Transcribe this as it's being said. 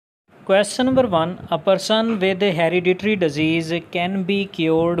Question number 1. A person with a hereditary disease can be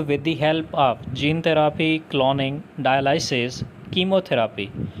cured with the help of gene therapy, cloning, dialysis,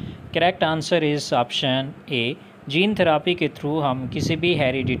 chemotherapy. Correct answer is option A. Gene therapy के through हम किसी भी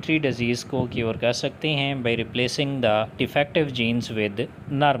hereditary disease को cure कर सकते हैं by replacing the defective jeans with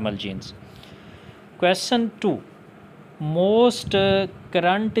normal jeans. Question 2. Most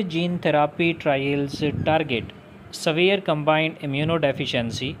current gene therapy trials target severe combined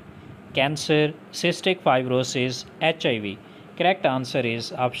immunodeficiency, cancer, cystic fibrosis, HIV. Correct answer is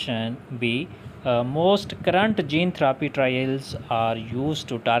option B. Most current gene therapy trials are used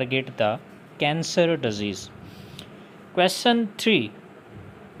to target the cancer disease. Question 3.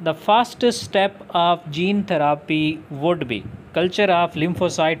 The first step of gene therapy would be culture of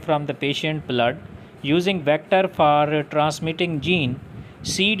lymphocyte from the patient blood using vector for transmitting gene.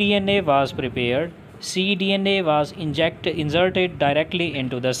 cDNA was prepared. cDNA was inserted directly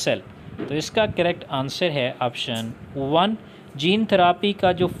into the cell. तो इसका correct answer है option 1. Gene therapy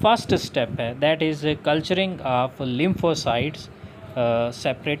का जो first step है that is culturing of lymphocytes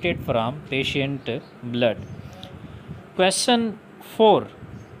separated from patient blood. Question 4.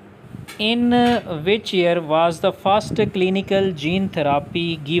 In which year was the first clinical gene therapy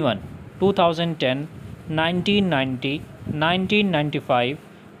given? 2010, 1990, 1995,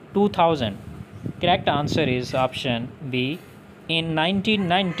 2000. Correct answer is option B. In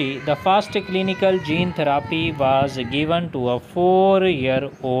 1990, the first clinical gene therapy was given to a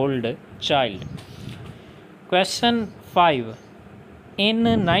 4-year-old child. Question 5. In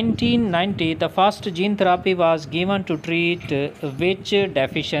 1990, the first gene therapy was given to treat which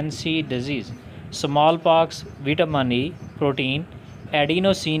deficiency disease? Smallpox, vitamin E, protein,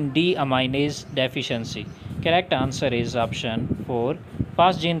 adenosine deaminase deficiency. Correct answer is option 4.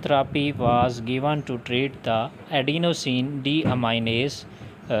 First gene therapy was given to treat the adenosine deaminase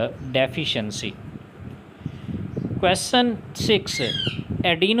deficiency. Question 6.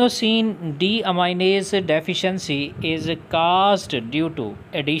 Adenosine deaminase deficiency is caused due to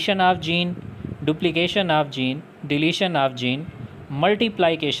addition of gene, duplication of gene, deletion of gene,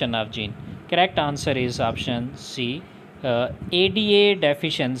 multiplication of gene. Correct answer is option C. ADA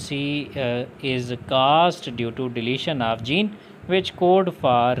deficiency is caused due to deletion of gene which code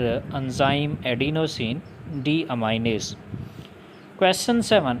for enzyme adenosine deaminase. Question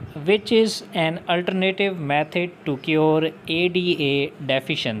 7. Which is an alternative method to cure ADA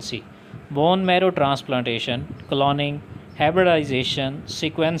deficiency? Bone marrow transplantation, cloning, hybridization,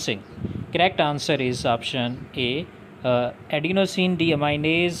 sequencing. Correct answer is option A. Adenosine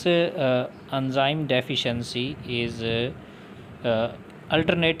deaminase enzyme deficiency is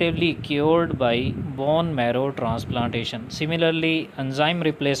alternatively cured by bone marrow transplantation. Similarly, enzyme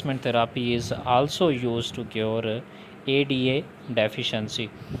replacement therapy is also used to cure ADA deficiency.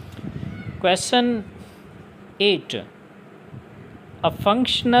 Question 8. A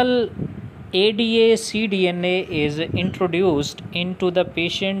functional ADA cDNA is introduced into the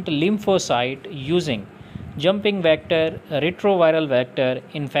patient lymphocyte using jumping vector, retroviral vector,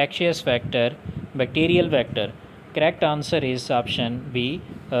 infectious vector, bacterial vector. Correct answer is option B.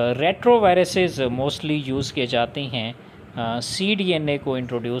 Retroviruses mostly use किए जाते हैं cDNA को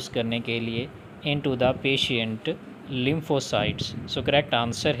introduce करने के लिए into the patient lymphocytes. So correct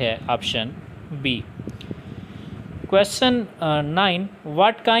answer है option B. Question 9.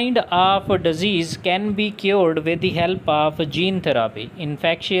 What kind of disease can be cured with the help of gene therapy?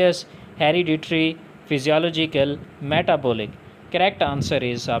 Infectious, hereditary, physiological, metabolic. Correct answer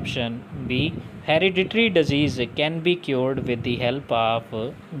is option B. Hereditary disease can be cured with the help of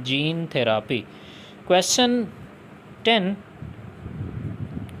gene therapy. Question 10.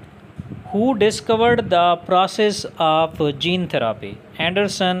 Who discovered the process of gene therapy?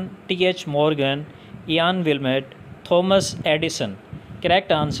 Anderson, T.H. Morgan, Ian Wilmot, Thomas Edison.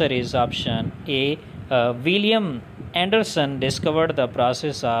 Correct answer is option A. William Anderson discovered the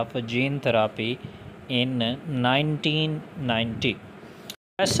process of gene therapy in 1990.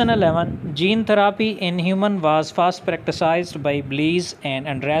 Question 11. Gene therapy in human was first practiced by Bliss and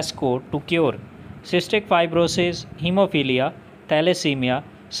Andresco to cure cystic fibrosis, hemophilia, thalassemia,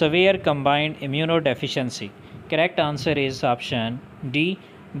 severe combined immunodeficiency. Correct answer is option D.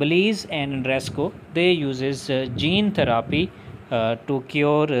 Bliss and Andresco, they uses gene therapy to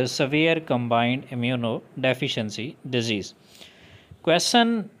cure severe combined immunodeficiency disease.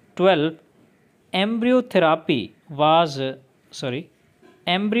 Question 12. Embryotherapy was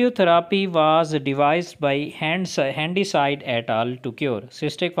devised by Handyside et al. To cure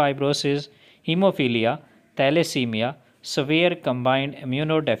cystic fibrosis, hemophilia, thalassemia, severe combined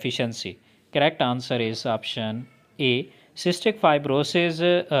immunodeficiency. Correct answer is option A. Cystic fibrosis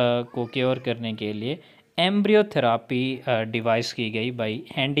को cure करने के लिए एम्ब्रियोथेरापी device की गई by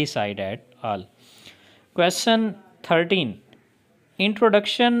हैंडीसाइड at all. Question 13,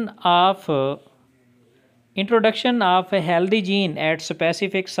 introduction of a healthy gene at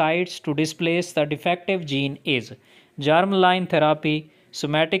specific sites to displace the defective gene is germline therapy,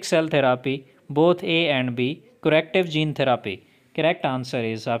 somatic cell therapy, both A and B, corrective gene therapy. Correct answer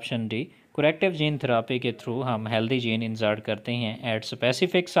is option D. Corrective gene therapy के through हम healthy gene insert करते हैं at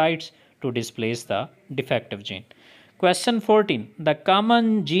specific sites to displace the defective gene. Question 14. The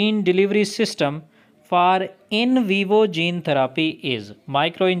common gene delivery system for in vivo gene therapy is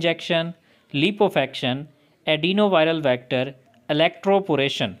microinjection, liposuction, adenoviral vector,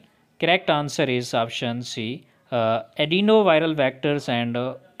 electroporation. Correct answer is option C. Adenoviral vectors and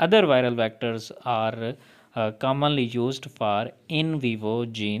other viral vectors are commonly used for in vivo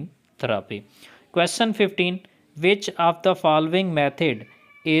gene therapy. Question 15. Which of the following method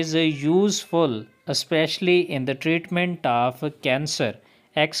is useful especially in the treatment of cancer?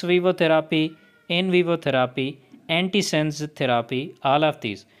 Ex vivo therapy, in vivo therapy, antisense therapy, all of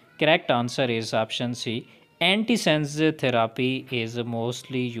these. Correct answer is option C. Antisense therapy is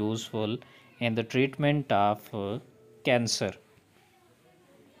mostly useful in the treatment of cancer.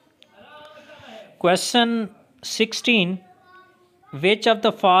 Question 16. Which of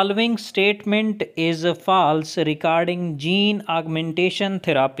the following statement is false regarding gene augmentation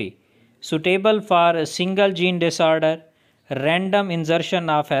therapy? Suitable for a single gene disorder, random insertion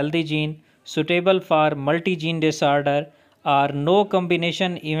of healthy gene, suitable for multi-gene disorder, or no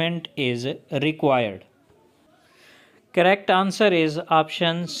combination event is required. Correct answer is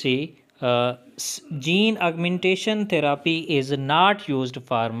option C. Gene augmentation therapy is not used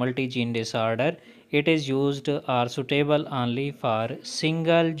for multi-gene disorder. It is used or suitable only for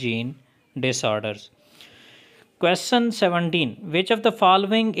single gene disorders. Question 17. Which of the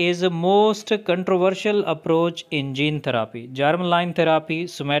following is the most controversial approach in gene therapy? Germline therapy,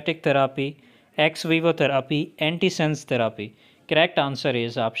 somatic therapy, ex vivo therapy, antisense therapy. Correct answer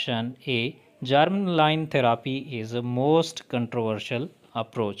is option A. Germline therapy is the most controversial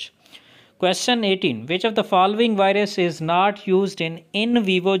approach. Question 18. Which of the following virus is not used in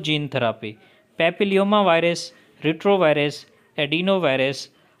vivo gene therapy? Papilloma virus, retrovirus, adenovirus,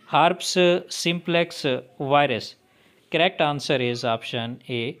 herpes simplex virus. Correct answer is option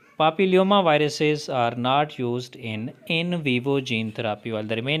A. Papilloma viruses are not used in vivo gene therapy, while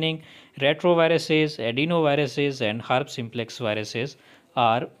the remaining retroviruses, adenoviruses, and herpes simplex viruses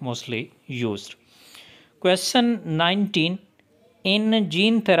are mostly used. Question 19. In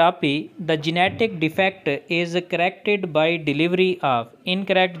gene therapy, the genetic defect is corrected by delivery of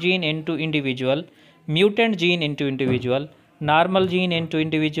incorrect gene into individual, mutant gene into individual, normal gene into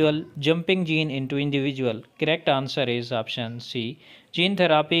individual, jumping gene into individual. Correct answer is option C. Gene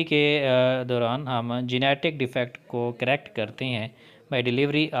therapy के दौरान हम genetic defect को correct करते हैं by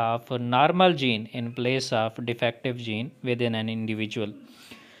delivery of normal gene in place of defective gene within an individual.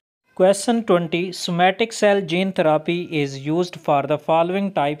 Question 20. Somatic cell gene therapy is used for the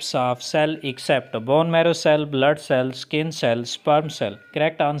following types of cell except bone marrow cell, blood cell, skin cell, sperm cell.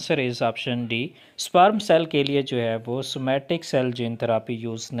 Correct answer is option D. Sperm cell के लिए जो है वो somatic cell gene therapy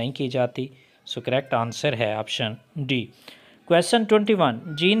use नहीं की जाती. So correct answer है option D. Question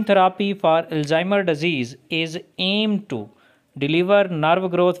 21. Gene therapy for Alzheimer's disease is aimed to deliver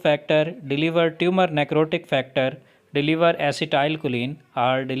nerve growth factor, deliver tumor necrotic factor, deliver acetylcholine,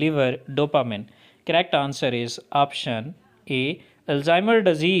 or deliver dopamine. Correct answer is option A. Alzheimer's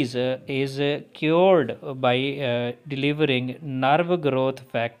disease is cured by delivering nerve growth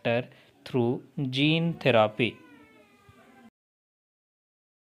factor through gene therapy.